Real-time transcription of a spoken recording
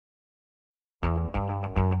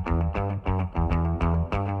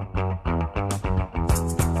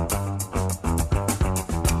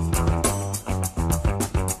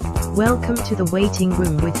Welcome to the waiting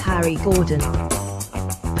room with Harry Gordon.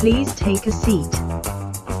 Please take a seat.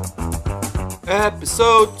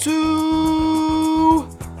 Episode 2!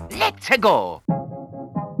 Let's go!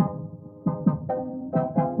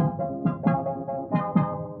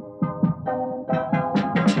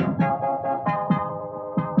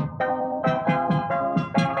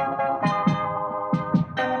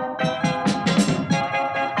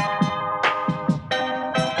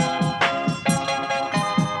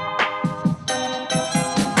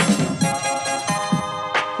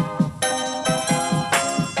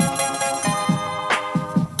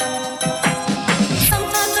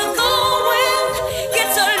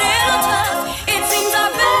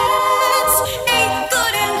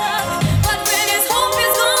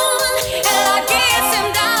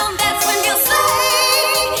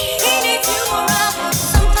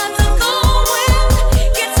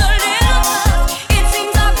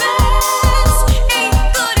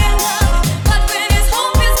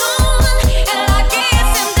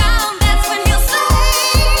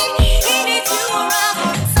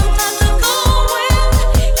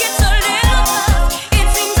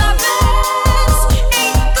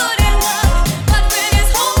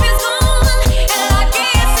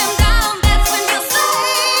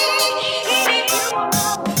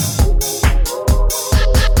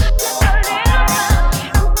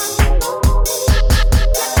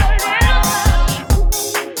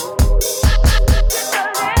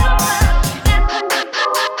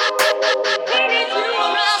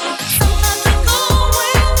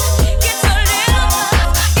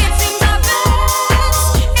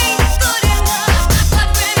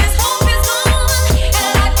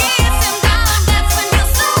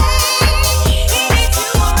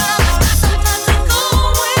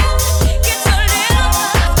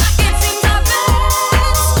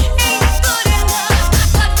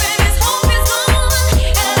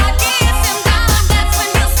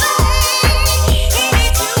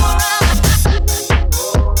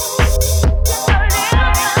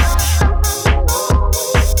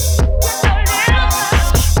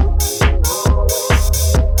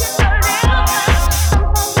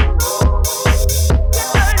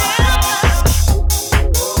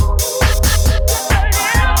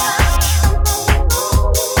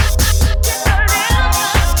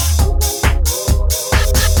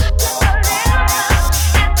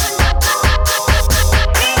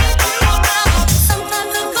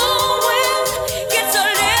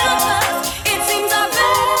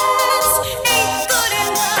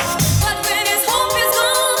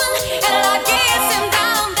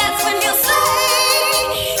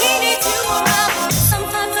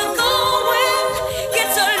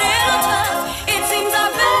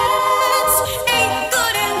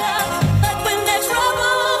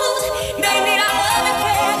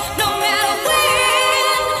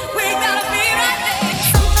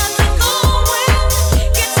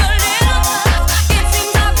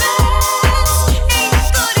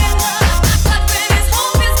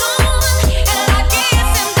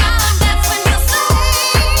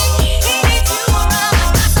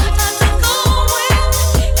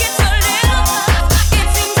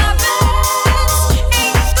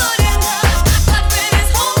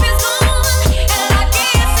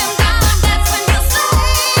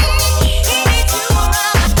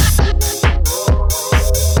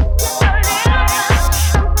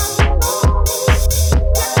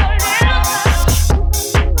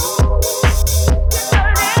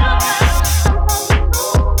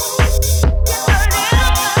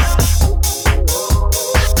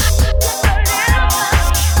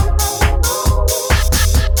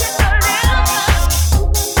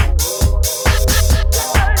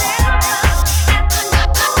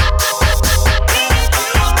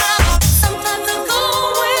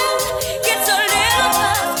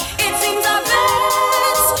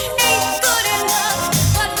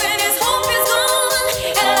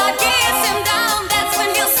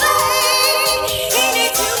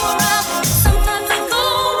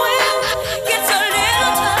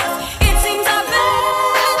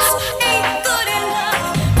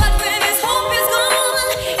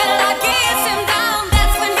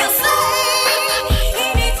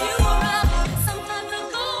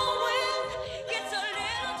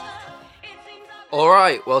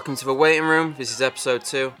 Alright, welcome to the waiting room. This is episode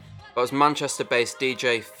 2. That was Manchester-based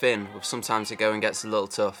DJ Finn with Some Time to Go and Gets a Little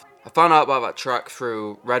Tough. I found out about that track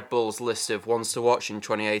through Red Bull's list of ones to watch in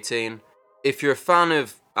 2018. If you're a fan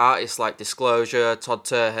of artists like Disclosure, Todd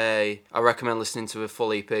Terhey, I recommend listening to the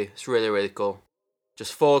full EP. It's really, really cool.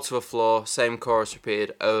 Just 4 to the floor, same chorus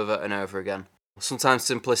repeated over and over again. Sometimes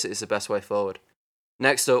simplicity is the best way forward.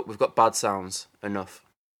 Next up, we've got Bad Sounds, Enough.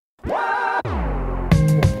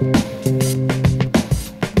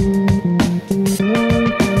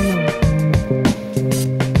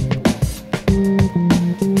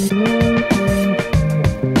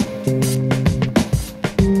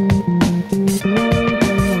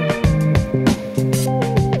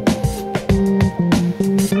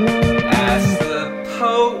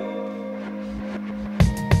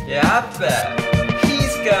 I bet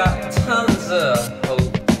he's got tons of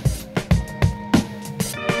hope.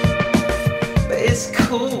 But it's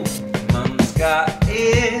cool, Mum's got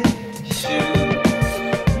issues.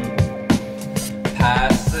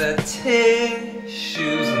 Pass the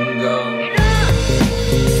tissues and go.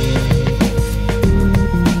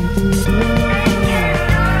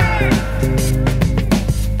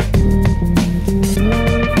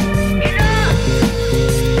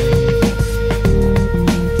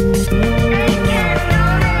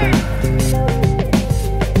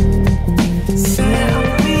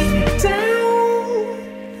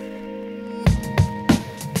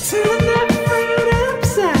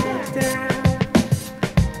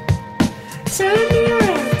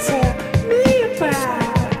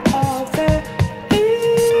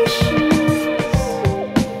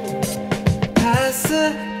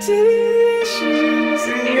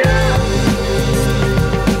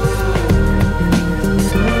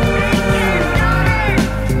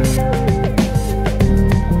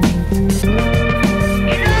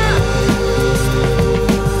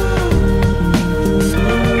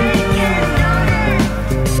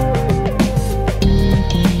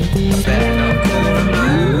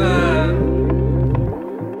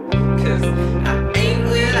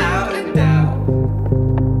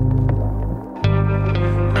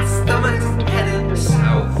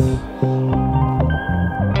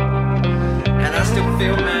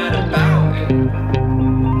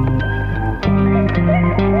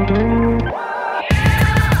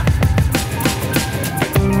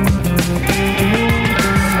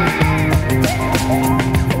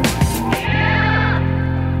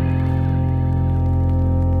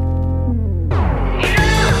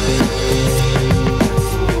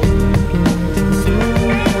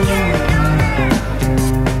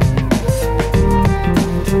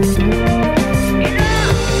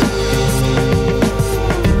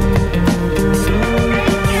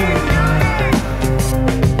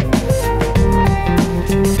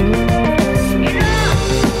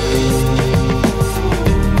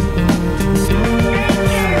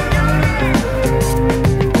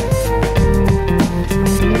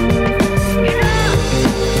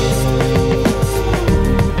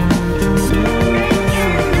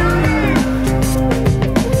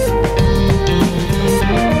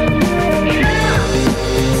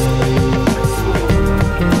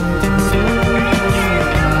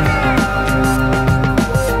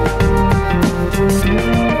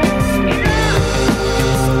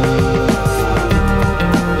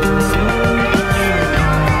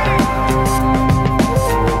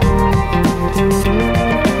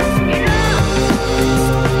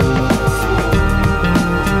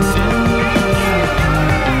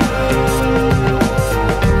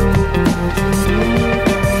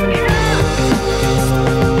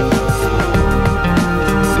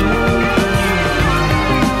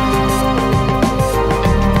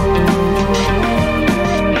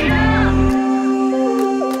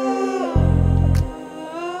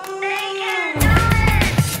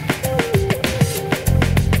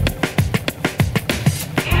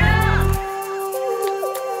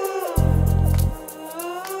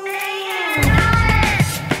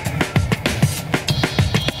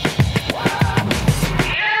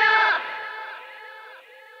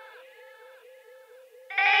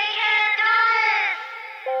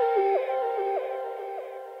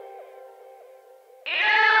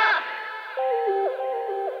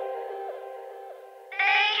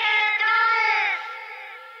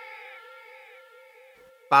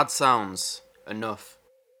 Bad Sounds, Enough.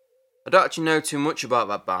 I don't actually know too much about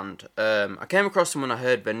that band. I came across them when I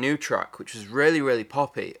heard their new track, which was really, really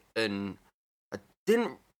poppy, and I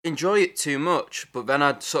didn't enjoy it too much, but then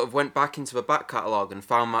I sort of went back into the back catalogue and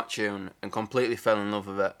found that tune and completely fell in love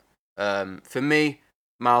with it. For me,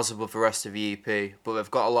 miles above the rest of the EP, but they've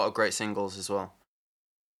got a lot of great singles as well.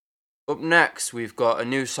 Up next, we've got a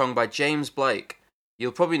new song by James Blake.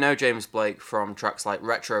 You'll probably know James Blake from tracks like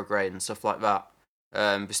Retrograde and stuff like that.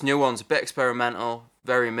 This new one's a bit experimental,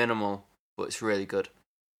 very minimal, but it's really good.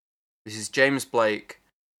 This is James Blake,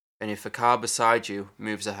 and If a Car Beside You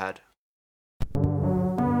Moves Ahead.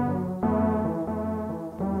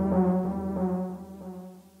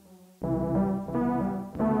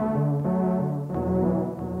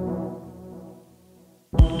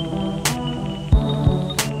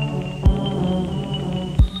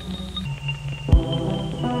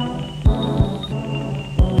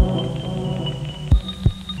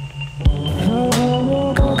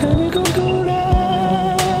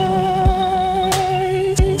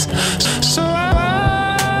 So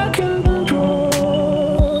I can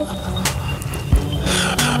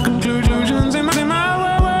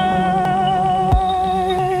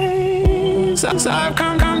Since I've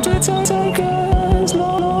come to take it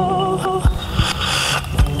slow.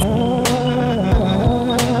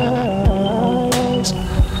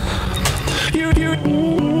 You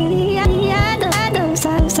really had those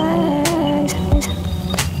times.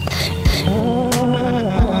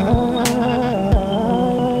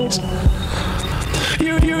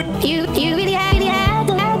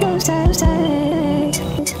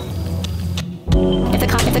 If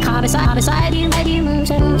the car beside you made you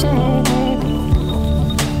move,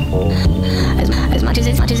 as much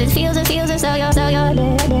as it feels as though you're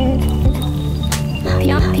dead.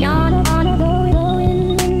 You're on a going.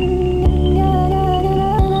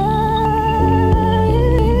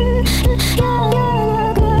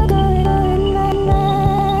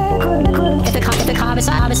 If the car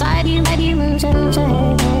beside you made you move,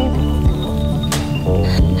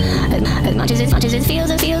 as much as it feels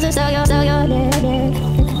as though you're dead.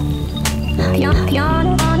 You're on a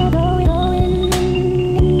going.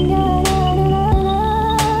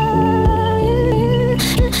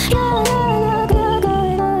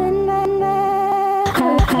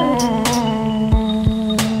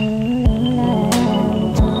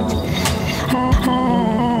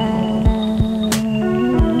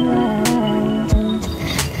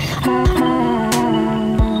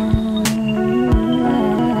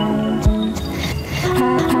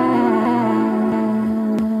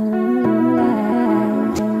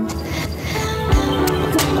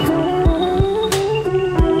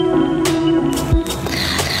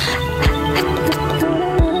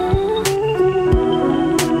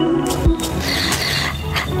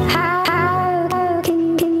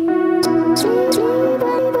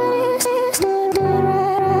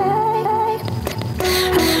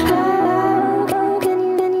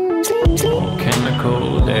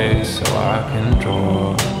 Chemical days so I can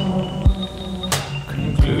draw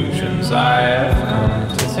conclusions I have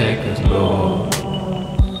come to take as law.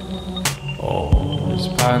 Oh, it's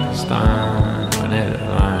Pakistan when it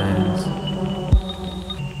aligns.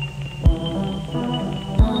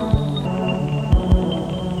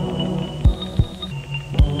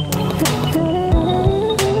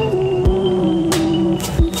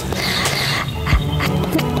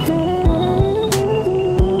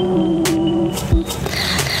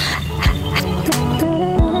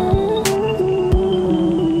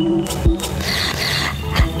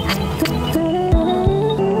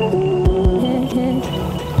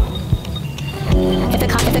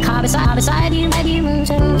 Beside you, made you move,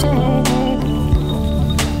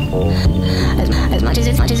 as much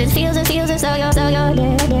as it feels as though you're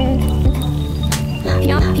dead.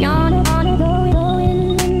 You're on a going.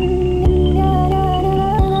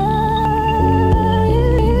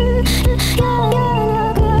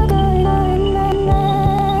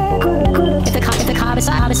 If the car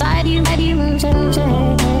beside you, made you move,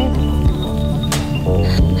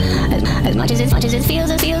 as much as it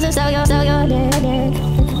feels as though you're dead.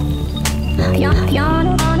 You're on a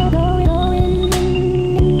going.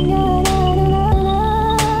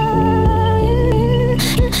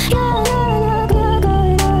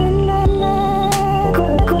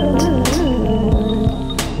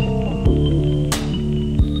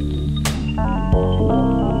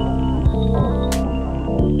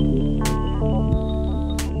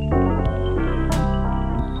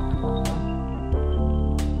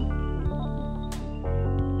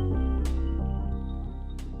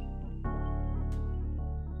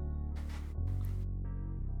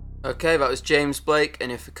 Okay, that was James Blake,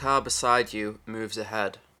 and If the Car Beside You Moves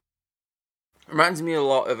Ahead. Reminds me a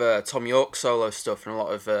lot of Tom York solo stuff and a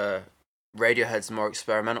lot of Radiohead's more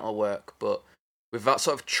experimental work, but with that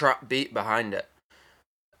sort of trap beat behind it.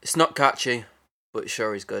 It's not catchy, but it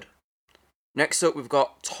sure is good. Next up, we've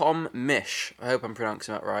got Tom Misch. I hope I'm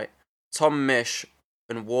pronouncing that right. Tom Misch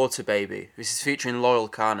and Water Baby. This is featuring Loyal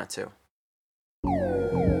Kana too.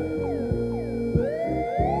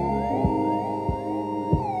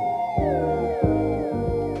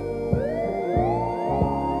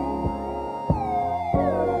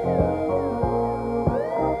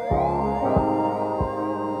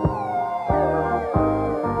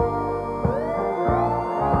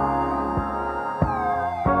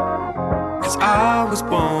 I was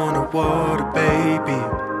born a water baby,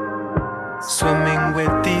 swimming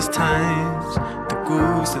with these times, the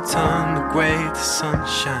grooves that turn the grey to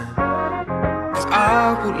sunshine. 'Cause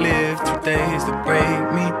I will live through days that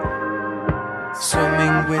break me,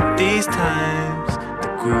 swimming with these times, the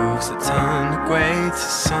grooves that turn the grey to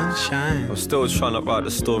sunshine. I'm still trying to write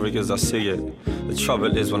the story as I see it. The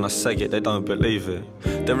trouble is when I say it, they don't believe it.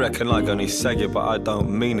 They reckon I only say it, but I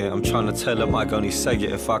don't mean it. I'm trying to tell them I only say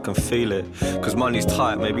it if I can feel it. Cause money's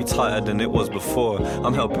tight, maybe tighter than it was before.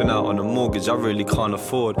 I'm helping out on a mortgage I really can't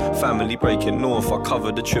afford. Family breaking north, I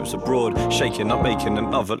cover the trips abroad. Shaking, I'm making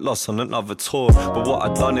another loss on another tour. But what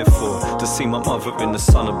I done it for? To see my mother in the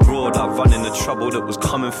sun abroad. I run in the trouble that was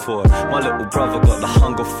coming for. My little brother got the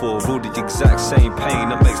hunger for. All the exact same pain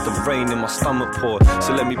that makes the rain in my stomach pour.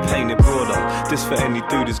 So let me paint it broader. This for any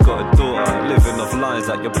dude who's got a daughter. Living off lines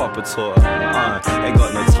like your papa taught her. Ain't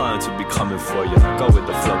got no time to be coming for you. Go with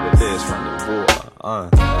the flow with this, run the water.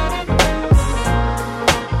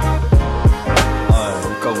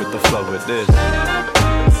 Go with the flow with this.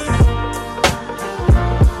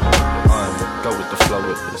 Go with the flow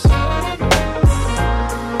with this.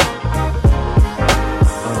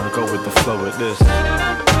 Go with the flow with this.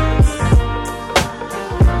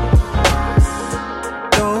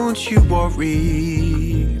 Don't you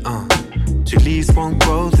worry, Julie's won't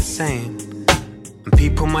grow the same. And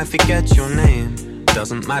people might forget your name.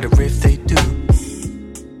 Doesn't matter if they do.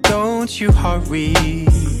 Don't you hurry,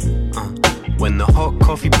 when the hot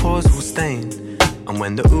coffee pours will stain. And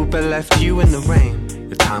when the Uber left you in the rain,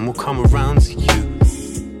 the time will come around to you.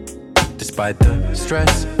 Despite the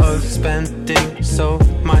stress of spending so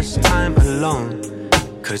much time alone.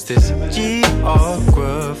 Cause this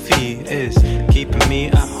geography is keeping me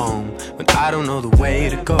at home when I don't know the way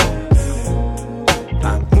to go.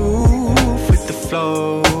 I move with the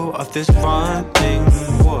flow of this running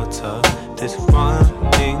water. This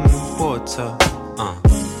running water,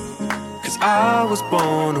 Cause I was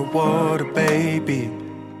born a water baby,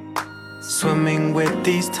 swimming with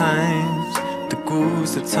these times, the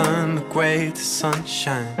grooves that turn the grey to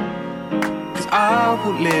sunshine. Cause I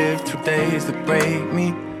will live through days that break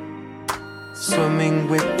me, swimming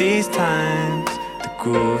with these times, the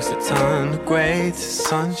grooves that turn the grey to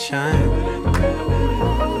sunshine.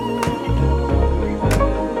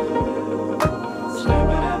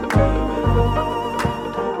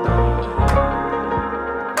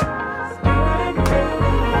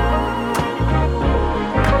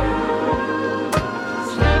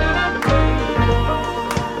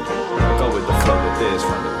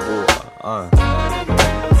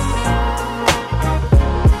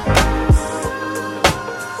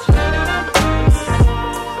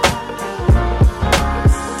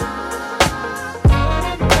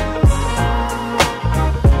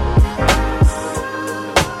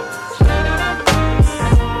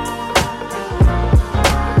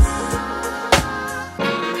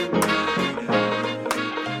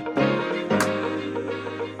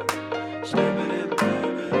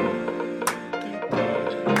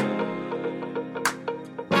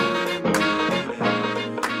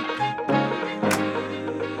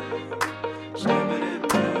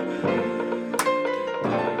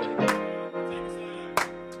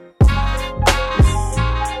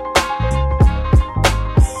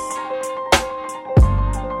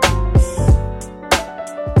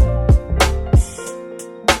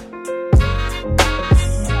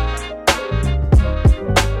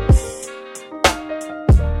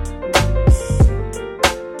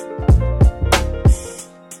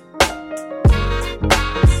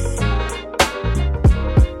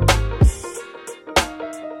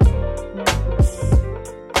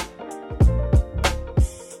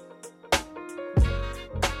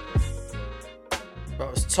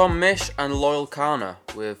 Tom Misch and Loyle Carner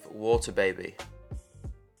with Water Baby.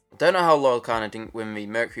 I don't know how Loyle Carner didn't win the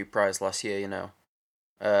Mercury Prize last year, you know.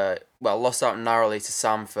 Lost out narrowly to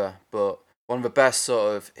Sampha, but one of the best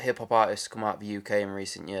sort of hip-hop artists to come out of the UK in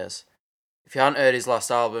recent years. If you haven't heard his last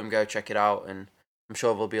album, go check it out, and I'm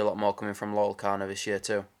sure there'll be a lot more coming from Loyle Carner this year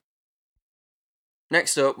too.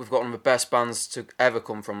 Next up, we've got one of the best bands to ever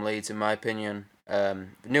come from Leeds, in my opinion. The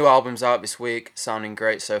new album's out this week, sounding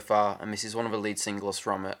great so far, and this is one of the lead singles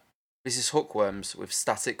from it. This is Hookworms with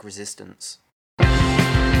Static Resistance.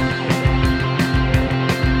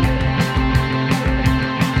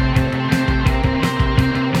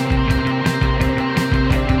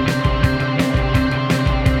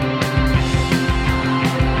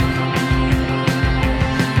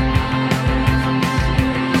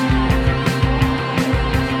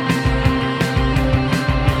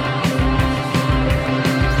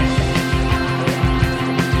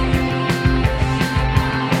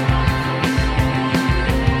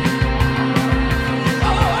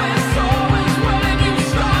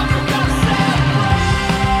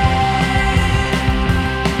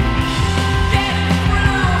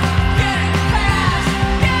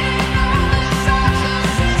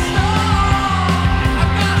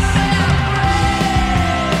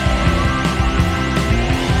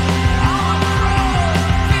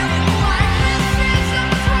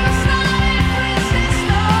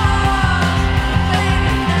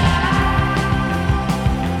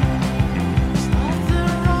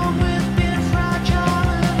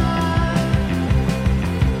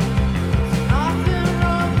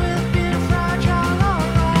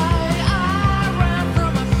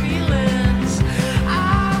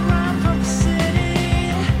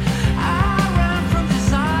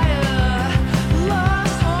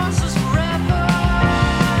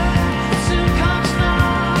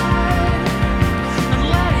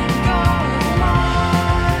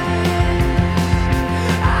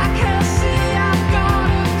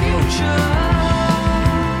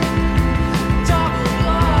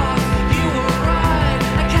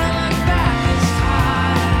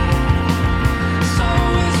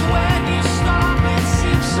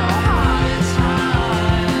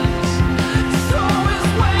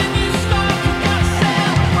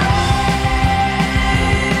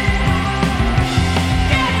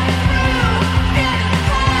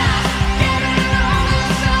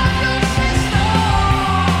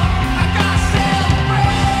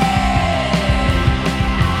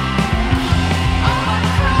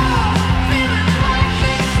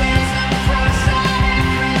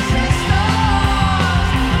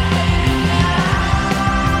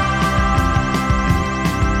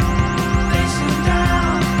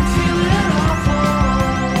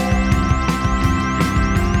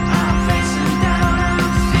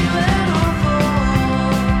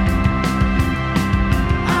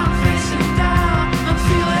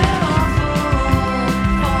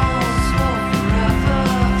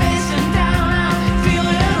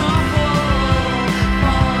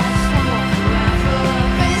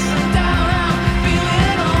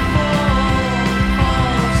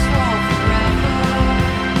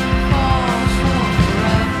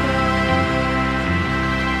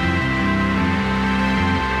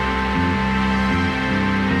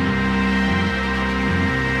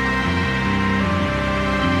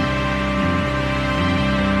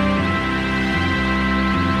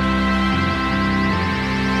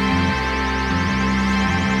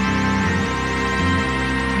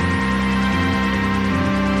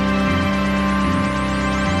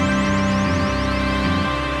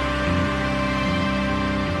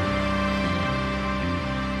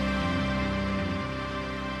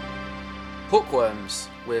 Hookworms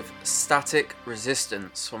with Static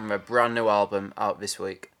Resistance from their brand new album out this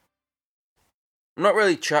week. I'm not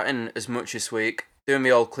really chatting as much this week, doing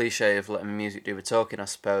the old cliche of letting music do the talking I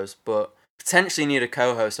suppose, but potentially need a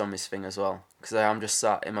co-host on this thing as well, because I am just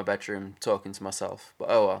sat in my bedroom talking to myself, but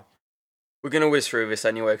oh well. We're going to whiz through this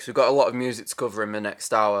anyway, because we've got a lot of music to cover in the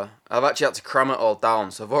next hour. I've actually had to cram it all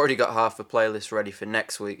down, so I've already got half the playlist ready for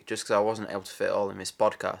next week, just because I wasn't able to fit it all in this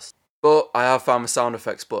podcast. But I have found the sound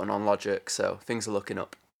effects button on Logic, so things are looking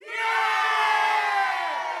up.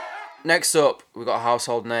 Next up, we've got a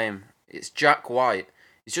household name. It's Jack White.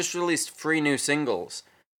 He's just released 3 new singles.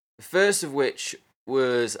 The first of which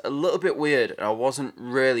was a little bit weird, and I wasn't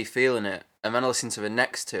really feeling it. And then I listened to the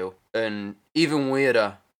next 2, and even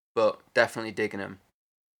weirder, but definitely digging them.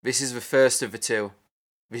 This is the first of the 2.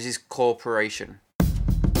 This is Corporation.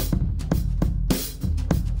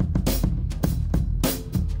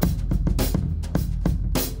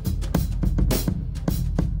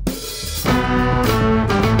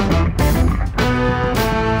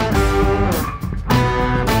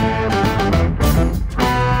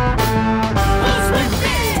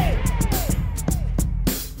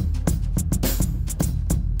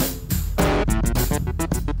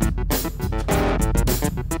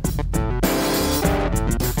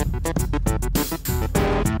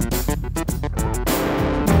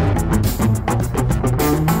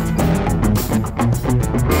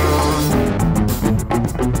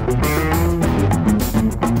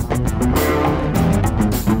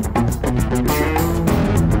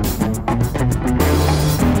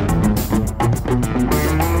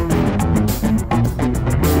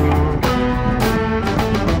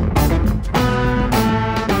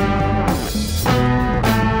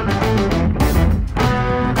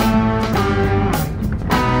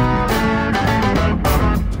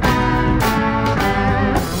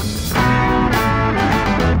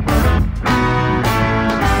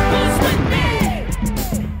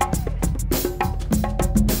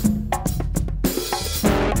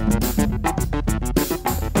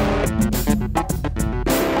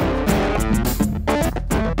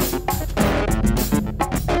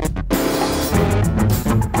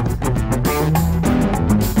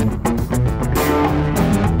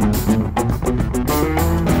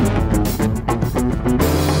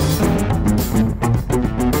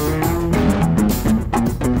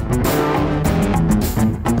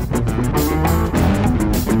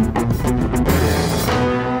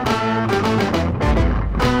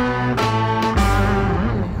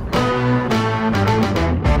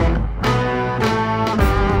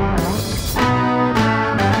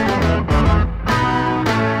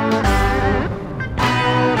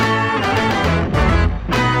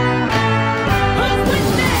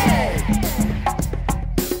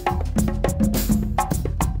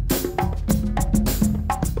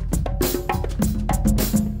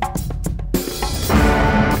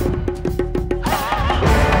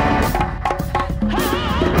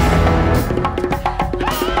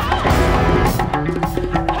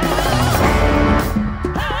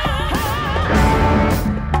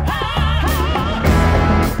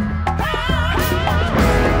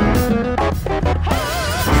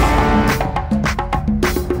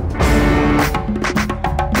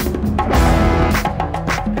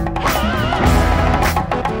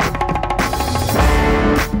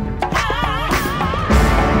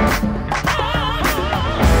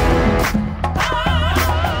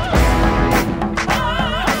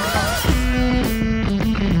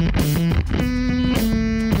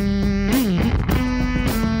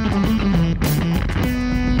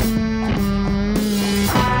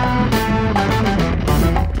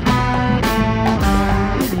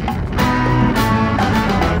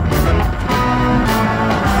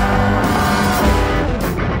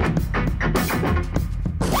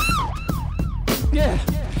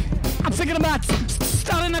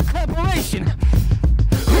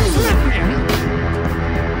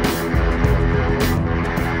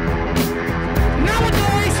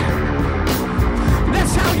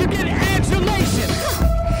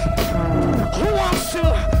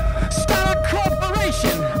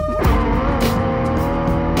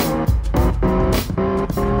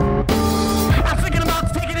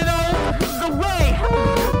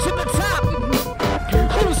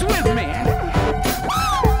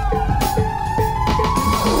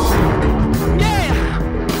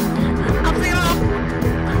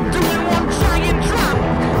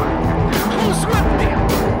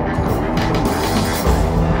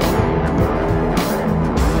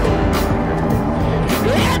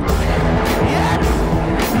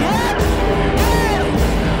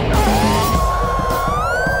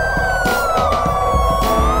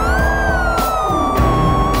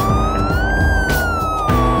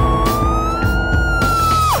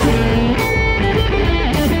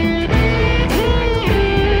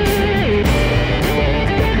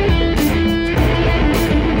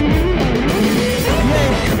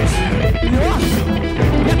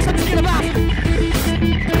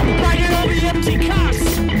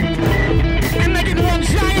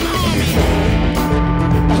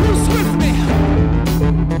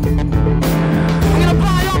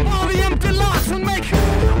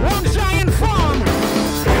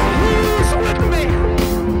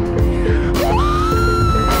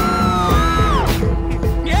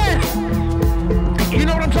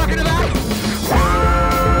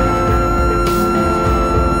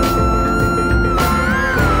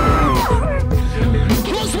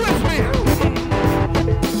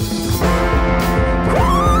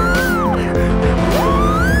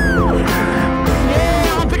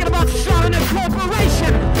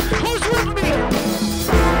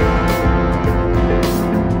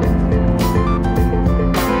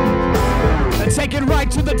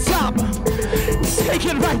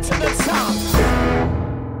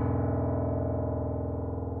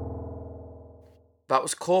 That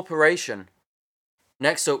was Corporation.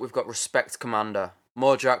 Next up, we've got Respect Commander.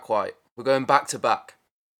 More Jack White. We're going back to back.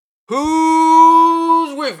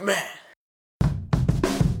 Who's with me?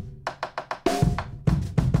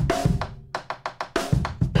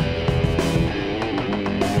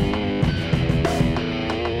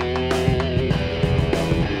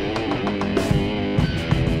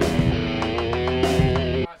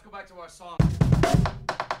 Let's go back to our song.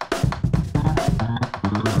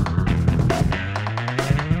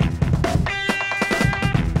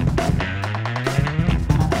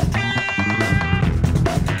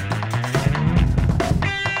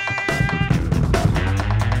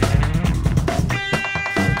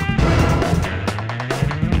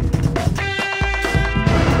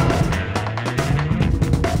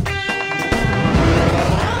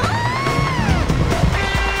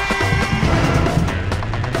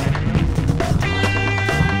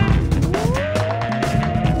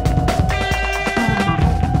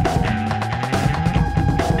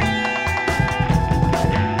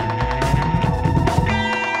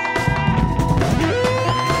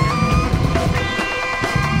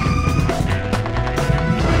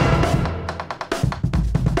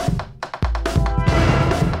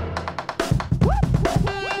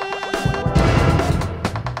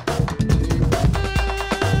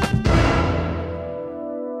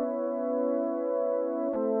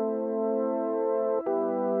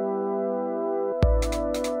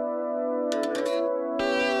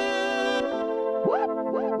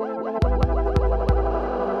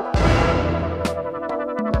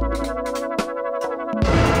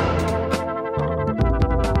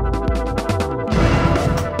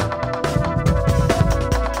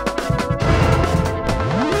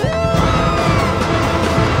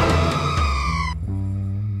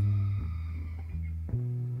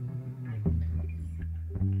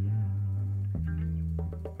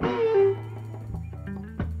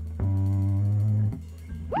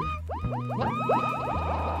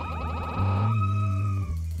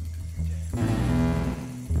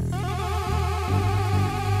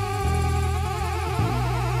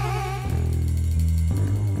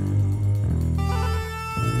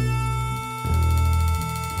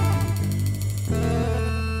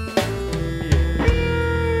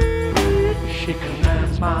 She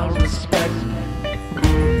commands my respect.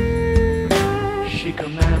 She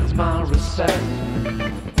commands my respect.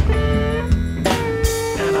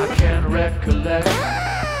 And I can't recollect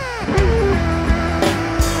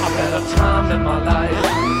a better time in my life.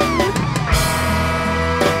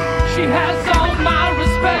 She has all my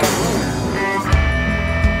respect.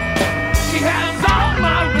 She has all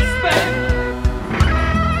my respect.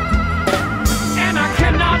 And I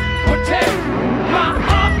cannot protect my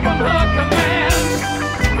heart from her command.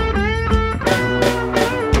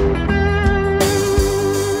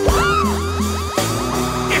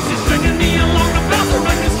 If she's stringing me along, the bells are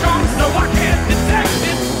ringing strong, so I can't detect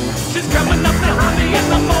it. She's coming up behind me in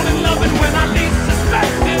the morning, loving when I least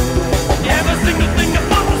suspect it. Yeah, every single thing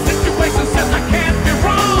about the situation says I can't be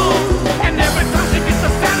wrong. And every time she gets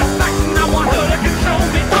the satisfaction, I want her to control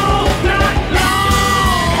me all night long.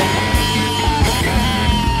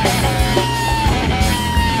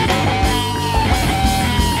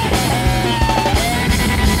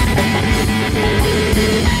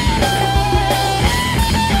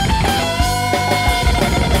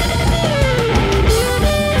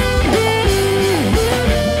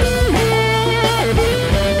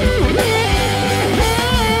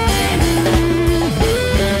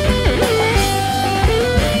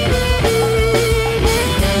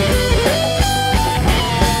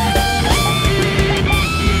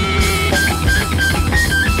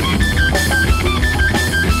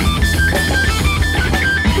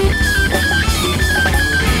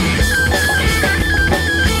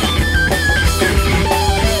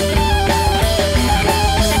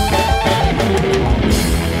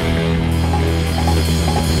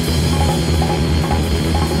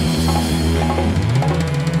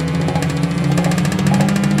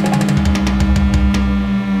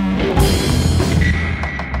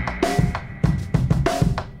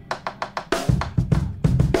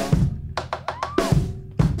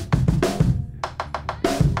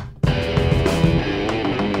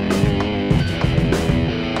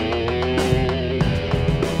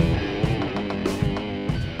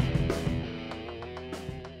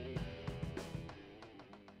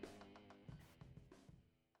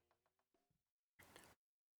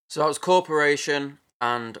 So that was Corporation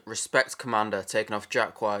and Respect Commander taken off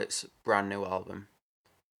Jack White's brand new album.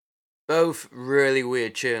 Both really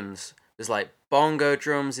weird tunes. There's like bongo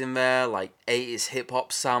drums in there, like 80s hip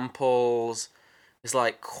hop samples. There's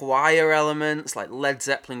like choir elements, like Led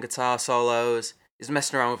Zeppelin guitar solos. He's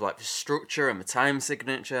messing around with like the structure and the time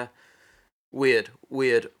signature. Weird,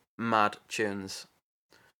 mad tunes.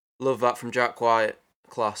 Love that from Jack White.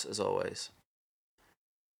 Class as always.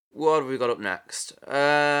 What have we got up next?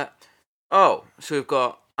 So we've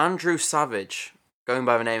got Andrew Savage, going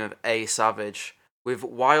by the name of A Savage, with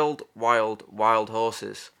Wild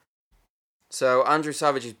Horses. So Andrew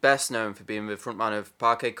Savage is best known for being the frontman of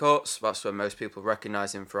Parquet Courts. That's where most people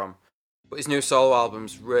recognise him from. But his new solo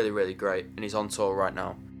album's really great, and he's on tour right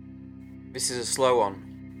now. This is a slow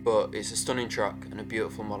one, but it's a stunning track and a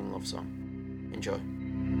beautiful modern love song. Enjoy.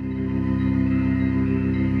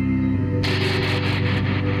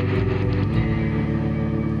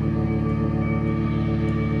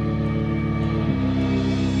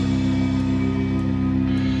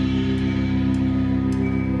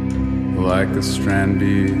 Like a strand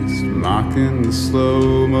beast mocking the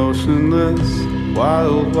slow motionless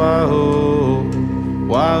wild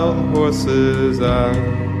horses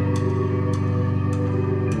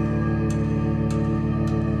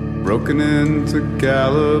broken into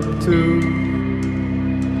gallop too,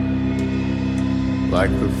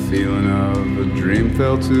 like the feeling of a dream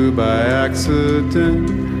fell to by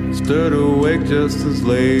accident, stirred awake just as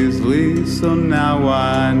lazily, so now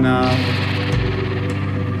why not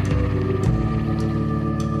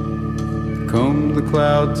comb the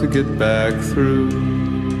cloud to get back through?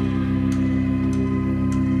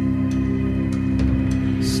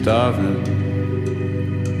 Starving,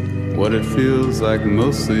 what it feels like,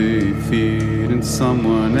 mostly feeding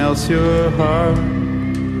someone else your heart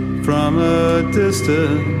from a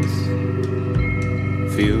distance,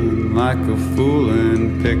 feeling like a fool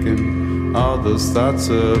and picking all those thoughts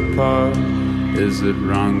apart. Is it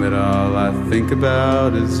wrong that all I think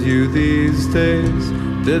about is you these days?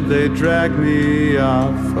 Did they drag me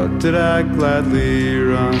off, or did I gladly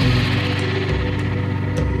run?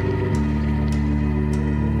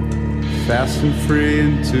 Fast and free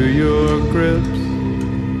into your grips.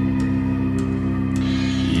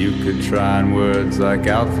 You could try on words like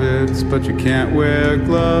outfits, but you can't wear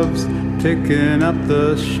gloves, picking up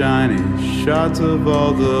the shiny shards of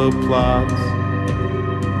all the plots,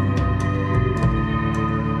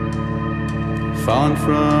 falling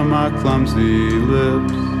from our clumsy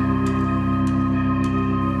lips.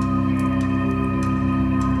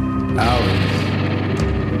 Alice,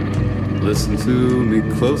 listen to me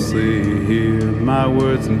closely, hear my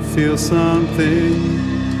words and feel something.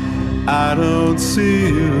 I don't see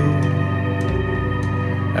you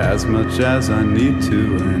as much as I need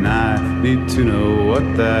to, and I need to know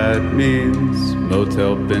what that means.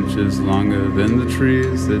 Motel benches longer than the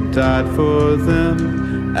trees that died for them,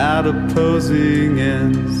 at opposing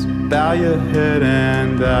ends, bow your head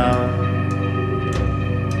and out.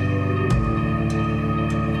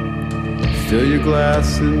 Fill your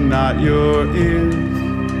glass and not your ears.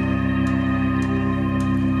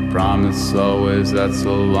 Promise always that's a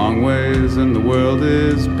long ways and the world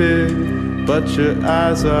is big, but your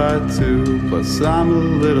eyes are too. Plus I'm a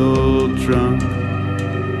little drunk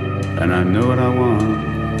and I know what I want.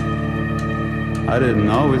 I didn't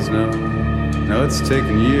always know. No, it's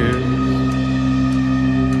taken years.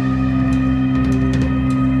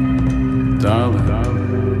 Darling,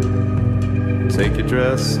 take your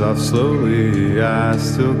dress off slowly. I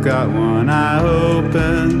still got one eye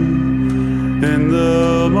open. In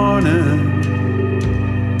the morning,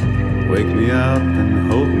 wake me up and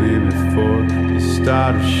hold me before you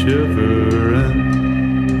start shivering.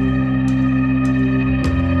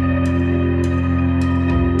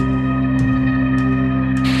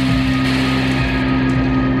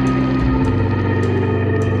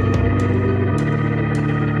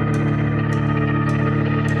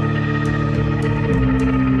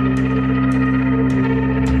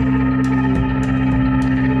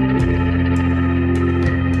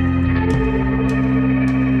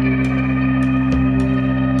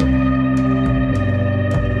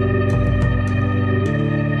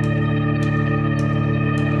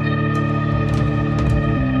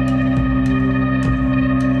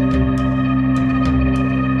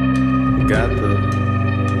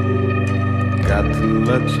 Got to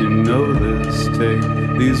let you know this. Take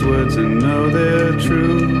these words and know they're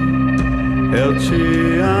true. El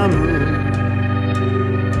ci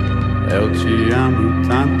amo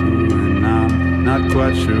tanto, and I'm not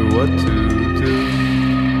quite sure what to do.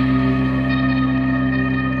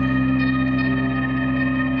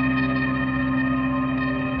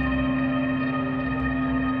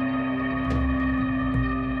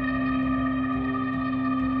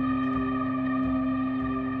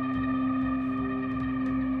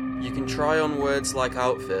 You can try on words like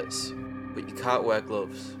outfits, but you can't wear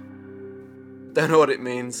gloves. Don't know what it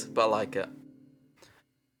means, but I like it.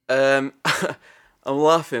 I'm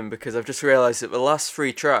laughing because I've just realised that the last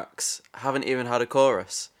 3 tracks haven't even had a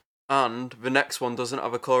chorus. And the next one doesn't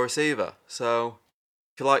have a chorus either. So,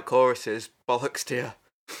 if you like choruses, bollocks to you.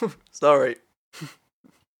 Sorry.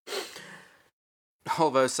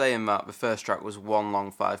 Although saying that, the first track was one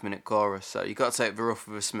long 5-minute chorus, so you got to take the rough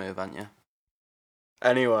with the smooth, haven't you?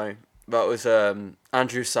 Anyway, that was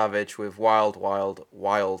Andrew Savage with Wild, Wild,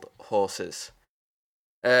 Wild Horses.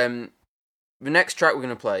 The next track we're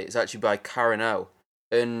going to play is actually by Karen O.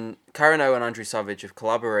 And Karen O and Andrew Savage have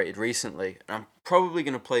collaborated recently, and I'm probably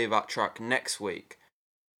going to play that track next week.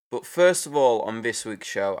 But first of all, on this week's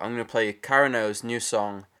show, I'm going to play Karen O's new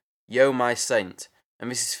song, Yo My Saint,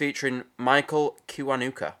 and this is featuring Michael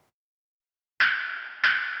Kiwanuka.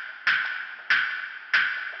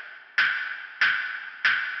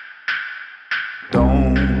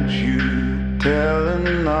 Don't you tell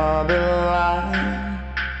another lie.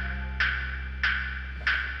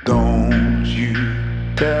 Don't you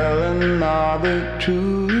tell another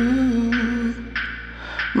truth.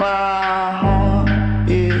 My heart,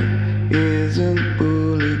 it isn't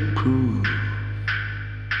bulletproof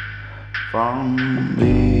from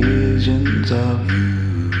visions of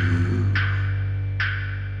you.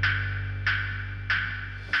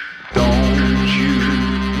 Don't you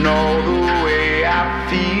know the way I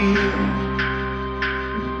feel?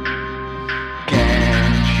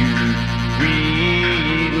 Can't you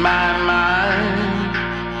read my mind?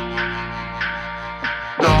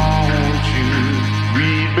 Don't you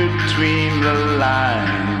read between the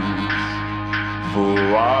lines for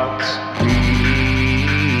what's real?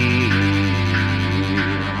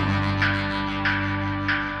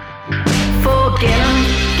 Forget 'em,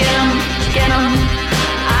 get 'em, get 'em.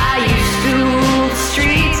 I used to rule the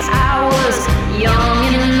streets. I was young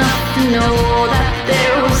enough to know that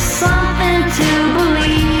there was something to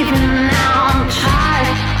believe in. Now I'm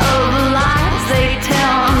tired of the lies they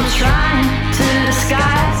tell. I'm trying to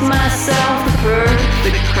disguise myself. The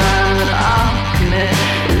perfect crime that I'll commit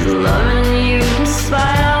is loving you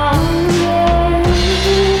despite all of it.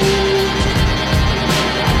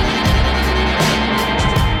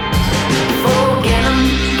 Forget 'em,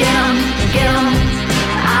 get 'em, get 'em.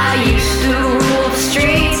 I used to rule the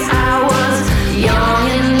streets. I was young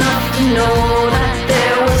enough to know that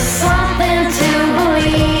there was something to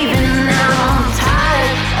believe in. Now I'm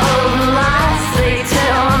tired of the lies they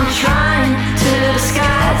tell. I'm trying to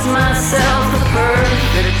disguise myself. The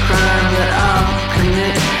perfect crime that I'll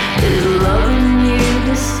commit is loving you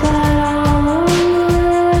despite all of it.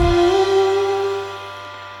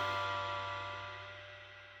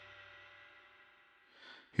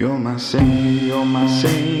 You're my saint, you're my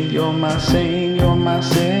saint, you're my saint, you're my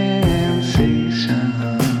sensation.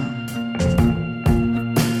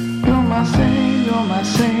 You're my saint, you're my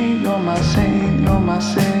saint, you're my saint, you're my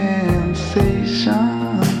sensation.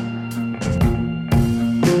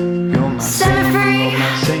 You're my Set me saint, free you're my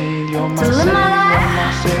saint, you're my to live saint, my you're my life.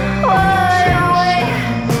 Wide awake.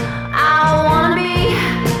 I wanna be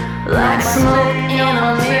like smoke in a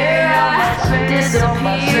mirror.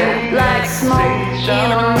 Disappear like smoke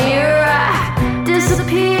in a mirror.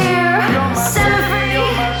 Disappear. Set me free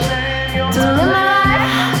to live my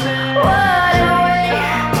life. Wide awake.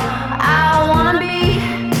 I wanna be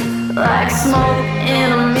like smoke in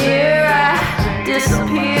a mirror.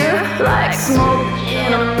 Disappear like smoke in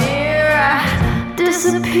a mirror.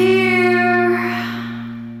 Disappear.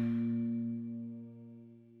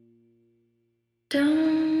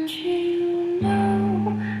 Don't you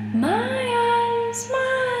know my eyes,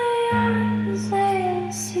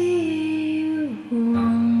 they'll see you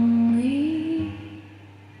only.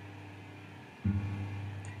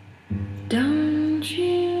 Don't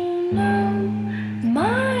you know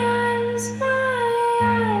my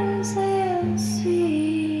eyes, they'll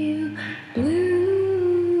see you blue.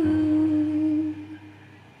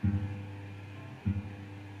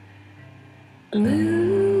 Blue.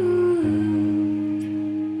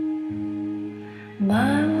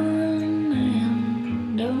 My one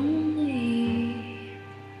and only.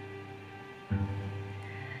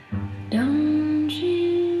 Don't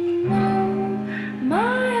you know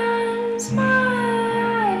my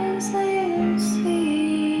eyes, they'll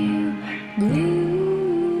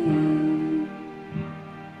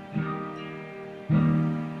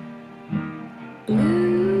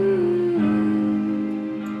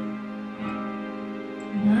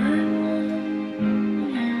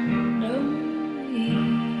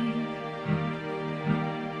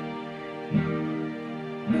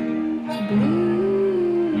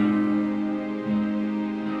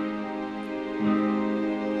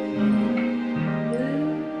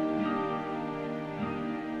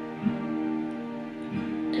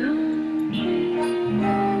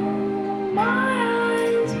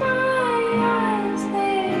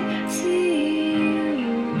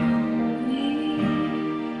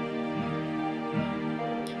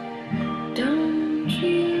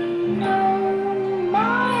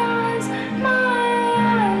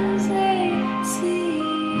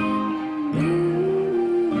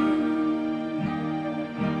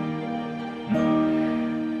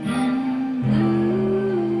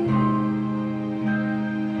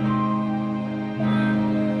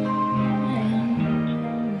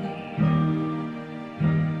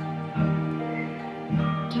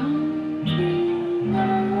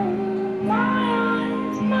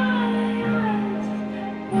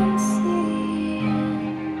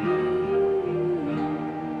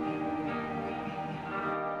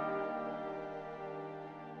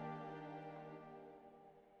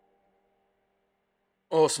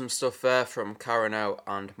awesome stuff there from Karen O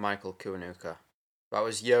and Michael Kiwanuka. That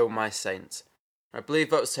was Yo My Saint. I believe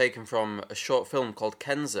that was taken from a short film called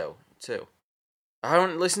Kenzo, too. I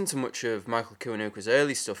haven't listened to much of Michael Kiwanuka's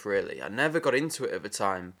early stuff really. I never got into it at the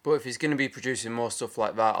time, but if he's going to be producing more stuff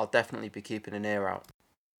like that, I'll definitely be keeping an ear out.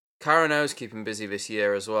 Karen O's keeping busy this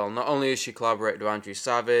year as well. Not only has she collaborated with Andrew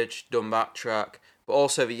Savage, done that track, but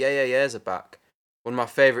also the Yeah Yeah Yeahs are back. One of my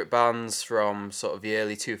favourite bands from sort of the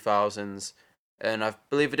early 2000s, and I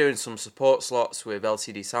believe they're doing some support slots with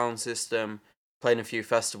LCD Sound System, playing a few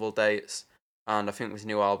festival dates, and I think there's a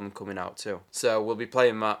new album coming out too. So we'll be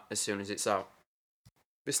playing that as soon as it's out.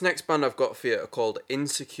 This next band I've got for you are called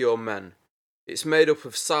Insecure Men. It's made up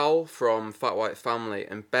of Sal from Fat White Family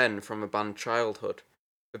and Ben from the band Childhood.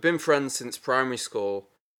 They've been friends since primary school,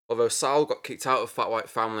 although Sal got kicked out of Fat White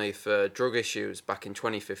Family for drug issues back in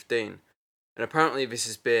 2015. And apparently this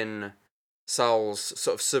has been Sal's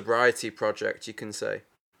sort of sobriety project, you can say.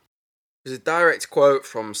 There's a direct quote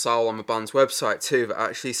from Sal on the band's website too that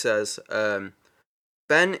actually says,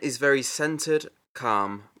 Ben is very centred,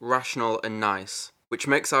 calm, rational and nice, which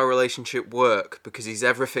makes our relationship work because he's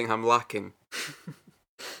everything I'm lacking.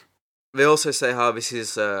 They also say how this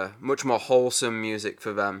is much more wholesome music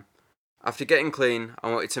for them. After getting clean,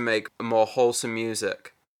 I wanted to make more wholesome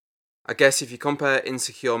music. I guess if you compare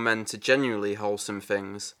Insecure Men to genuinely wholesome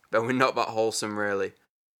things, then we're not that wholesome really.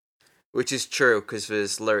 Which is true, because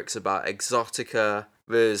there's lyrics about exotica,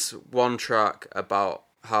 there's one track about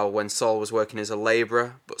how when Saul was working as a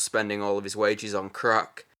labourer, but spending all of his wages on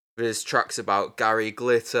crack. There's tracks about Gary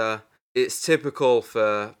Glitter. It's typical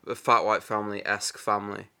for a Fat White Family-esque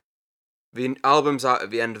family. The album's out at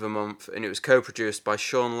the end of the month, and it was co-produced by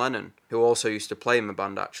Sean Lennon, who also used to play in the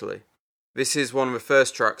band actually. This is one of the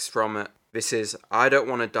first tracks from it. This is I Don't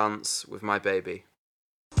Wanna Dance With My Baby.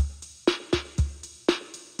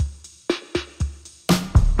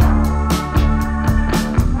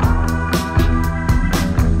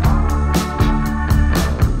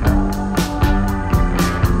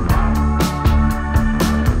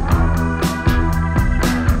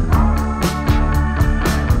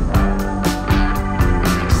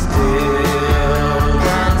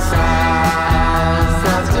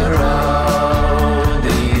 After all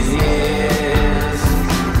these years,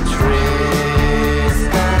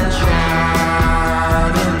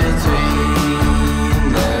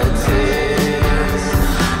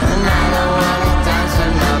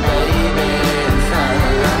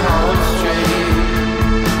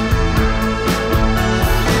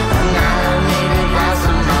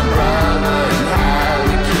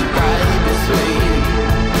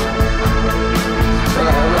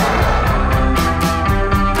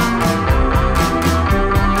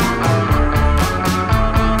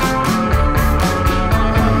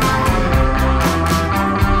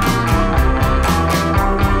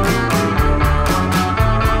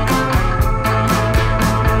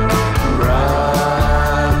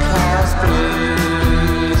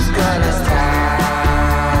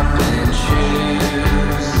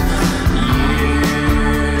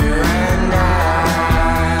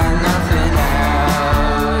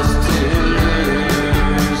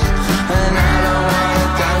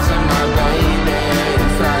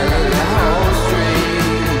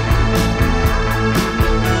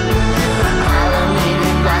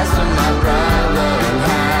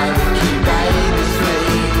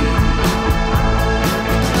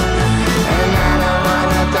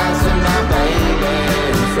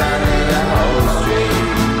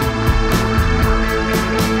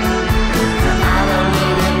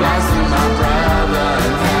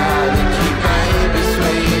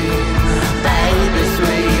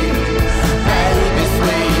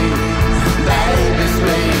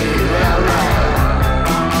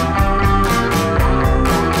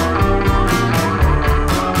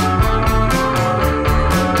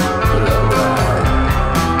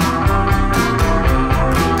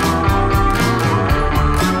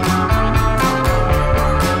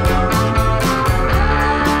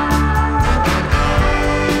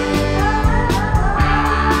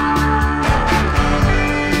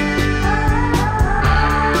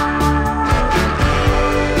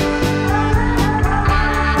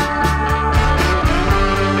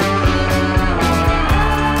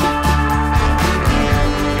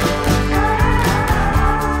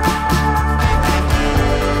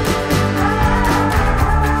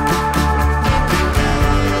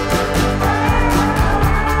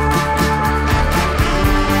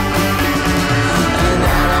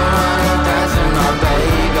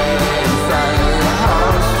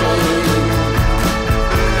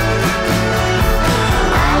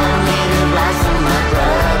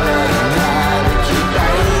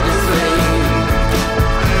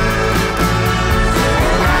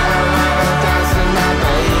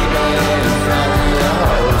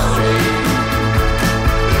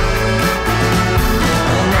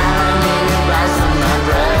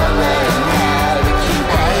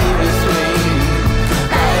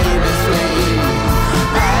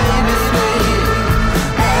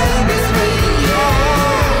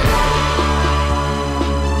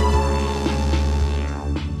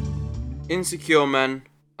 Insecure Men,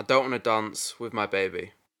 I Don't Wanna Dance With My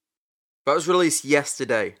Baby. That was released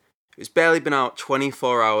yesterday. It's barely been out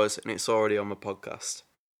 24 hours and it's already on my podcast.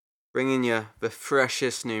 Bringing you the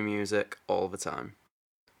freshest new music all the time.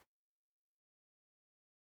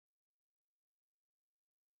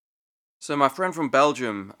 So my friend from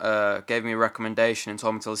Belgium gave me a recommendation and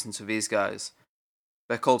told me to listen to these guys.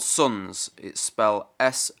 They're called Sons. It's spelled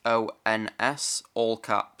S-O-N-S, all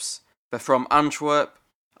caps. They're from Antwerp,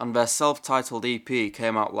 and their self-titled EP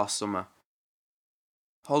came out last summer.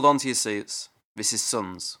 Hold on to your seats. This is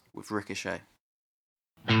Sons with Ricochet.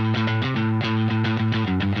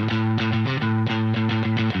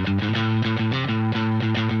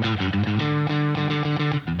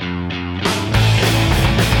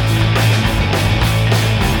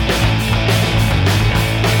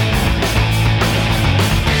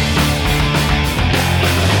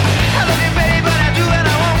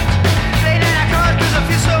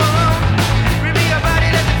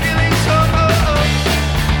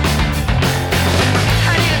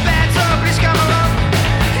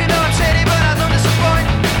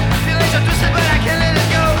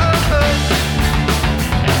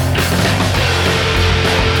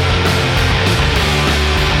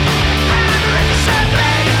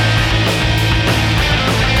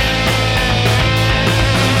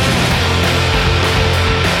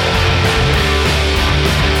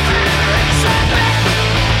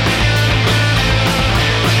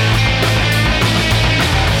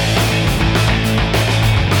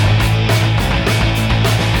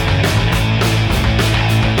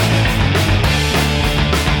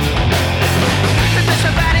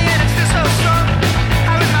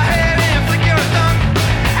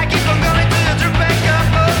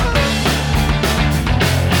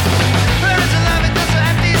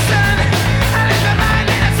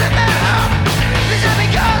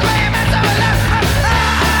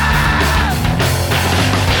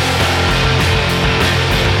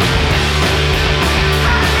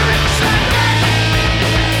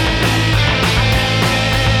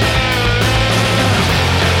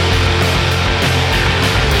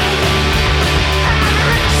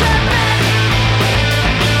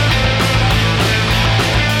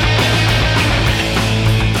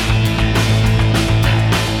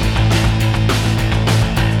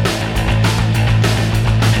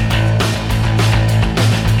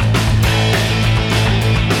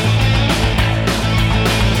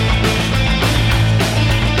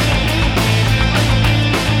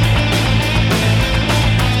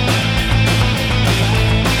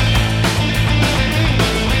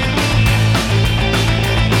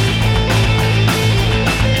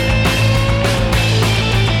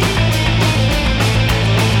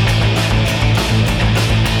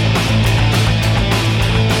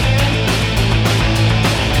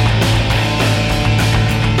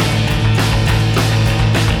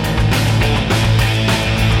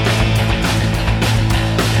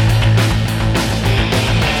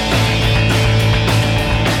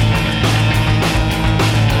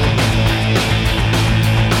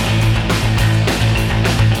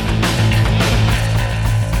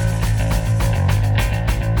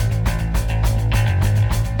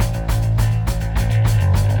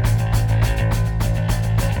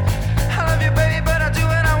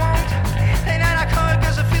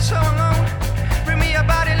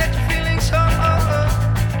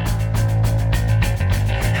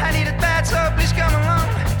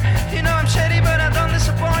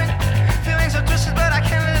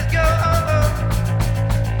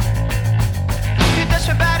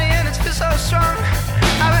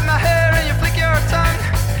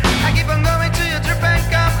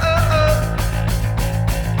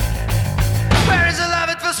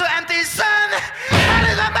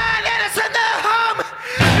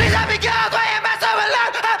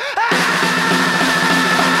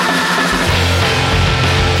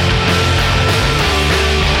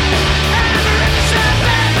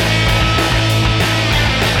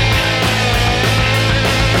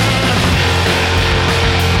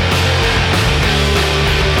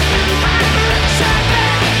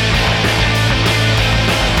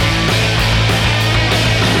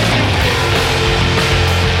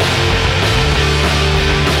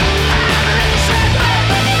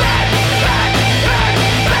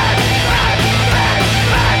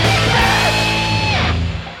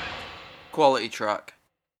 Quality track.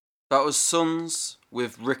 That was Sons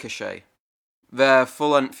with Ricochet. Their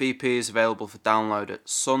full-length EP is available for download at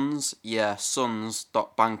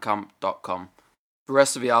sons.bandcamp.com. The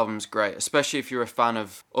rest of the album's great, especially if you're a fan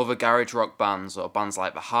of other garage rock bands or bands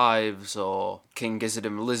like The Hives or King Gizzard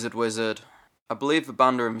and the Lizard Wizard. I believe the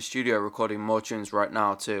band are in the studio recording more tunes right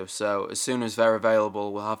now too, so as soon as they're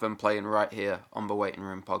available, we'll have them playing right here on the Waiting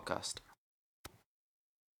Room podcast.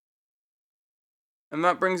 And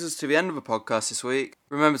that brings us to the end of the podcast this week.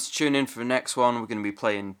 Remember to tune in for the next one. We're going to be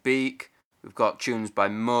playing Beak. We've got tunes by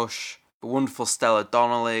Mush, the wonderful Stella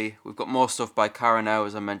Donnelly. We've got more stuff by Karen O,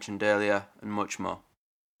 as I mentioned earlier, and much more.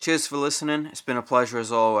 Cheers for listening. It's been a pleasure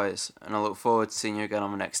as always, and I look forward to seeing you again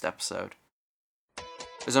on the next episode.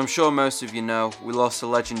 As I'm sure most of you know, we lost a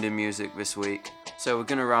legend in music this week, so we're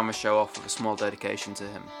going to round the show off with a small dedication to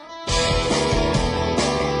him.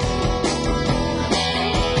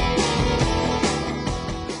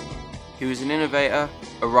 He was an innovator,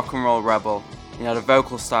 a rock and roll rebel, and he had a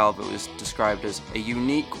vocal style that was described as a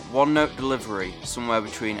unique one-note delivery somewhere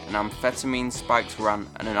between an amphetamine-spiked rant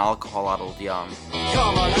and an alcohol-addled yarn.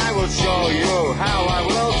 Come on, I will show you how I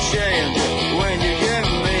will change when you give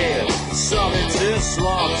me something to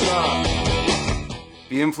slaughter.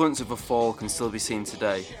 The influence of The Fall can still be seen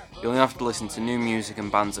today. You only have to listen to new music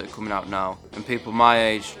and bands that are coming out now, and people my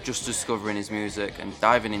age just discovering his music and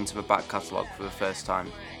diving into the back catalogue for the first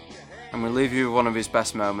time. And we'll leave you with one of his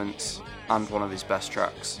best moments and one of his best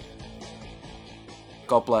tracks.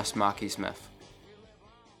 God bless Marky Smith.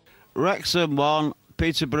 Wrexham 1,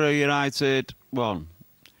 Peterborough United 1.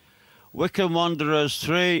 Wycombe Wanderers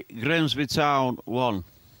 3, Grimsby Town 1.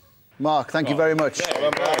 Mark, thank you very much.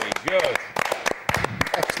 Very good.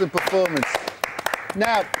 Excellent performance.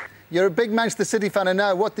 Now, you're a big Manchester City fan, and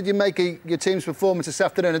now, what did you make of your team's performance this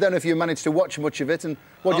afternoon? I don't know if you managed to watch much of it, and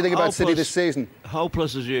what do you think about City this season?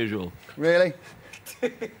 Hopeless as usual. Really?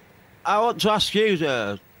 I want to ask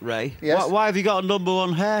you, Ray, yes? why have you got a number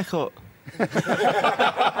one haircut?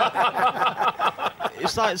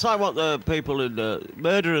 It's like what the people in the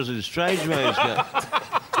murderers in Strange Ways get.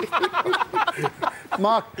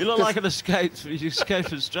 Mark, you look like an escape from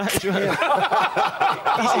Strange Ways.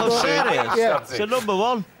 I'm serious. Yeah. So number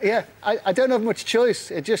one. Yeah, I don't have much choice.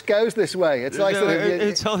 It just goes this way. It's like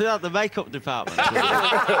Who told you that? The makeup department.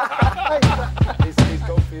 He's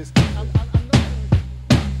confused.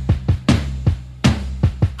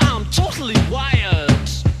 I'm totally wired.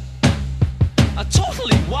 I'm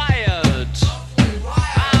totally wired.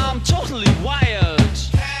 I'm totally wired.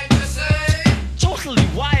 Totally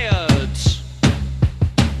wired.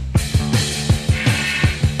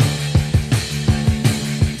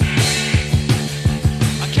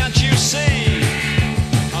 Can't you see?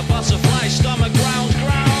 A butterfly stomach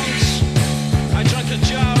grounds. I drank a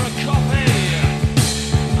jar of coffee,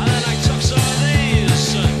 and then I took some of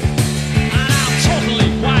these, and I'm totally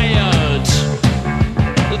wired.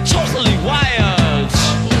 Totally wired.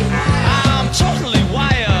 I'm totally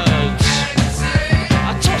wired.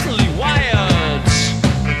 I'm totally wired.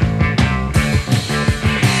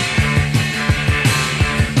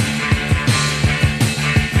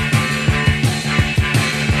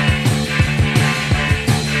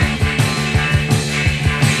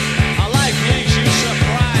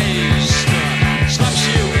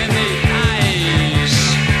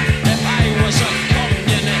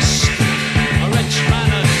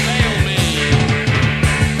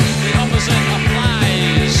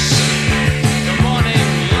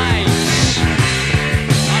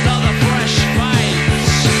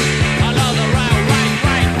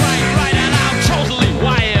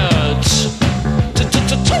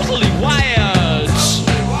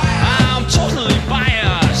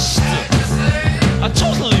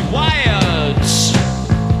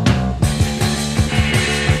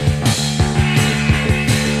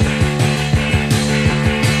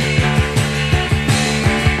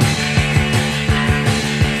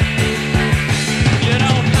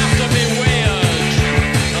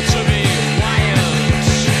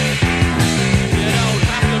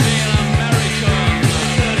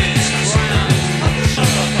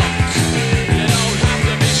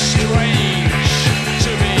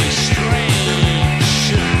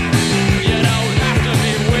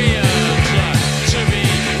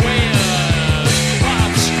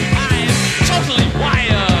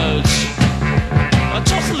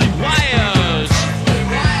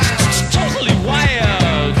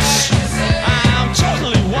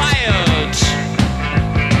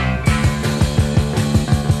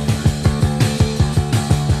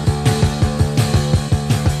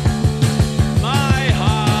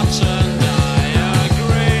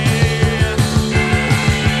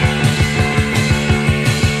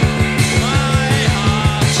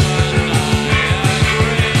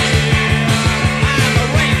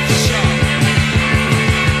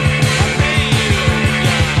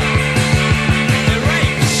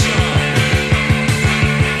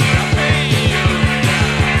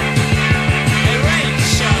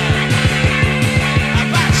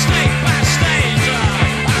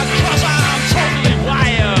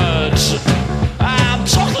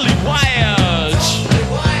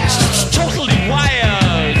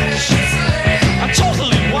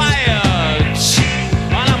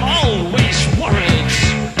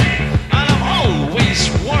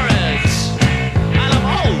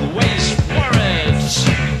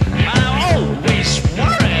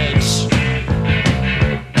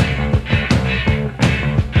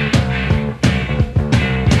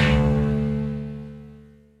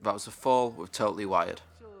 was The Fall with Totally Wired.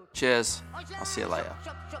 Cheers, I'll see you later.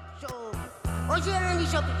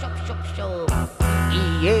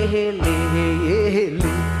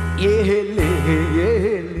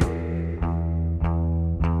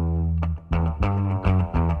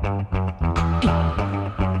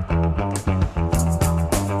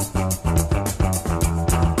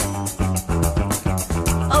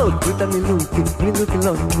 Guda me look,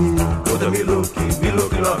 love me. Guda me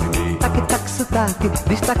look, love me. Tac, tac, sotaque,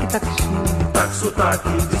 destaque, taxi. Tac, sotaque,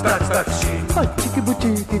 destaque, taxi. Oh, tique,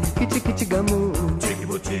 boutique, kiti, gamu. Tique,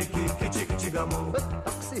 boutique, kiti, gamu.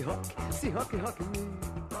 Se rock, rock me.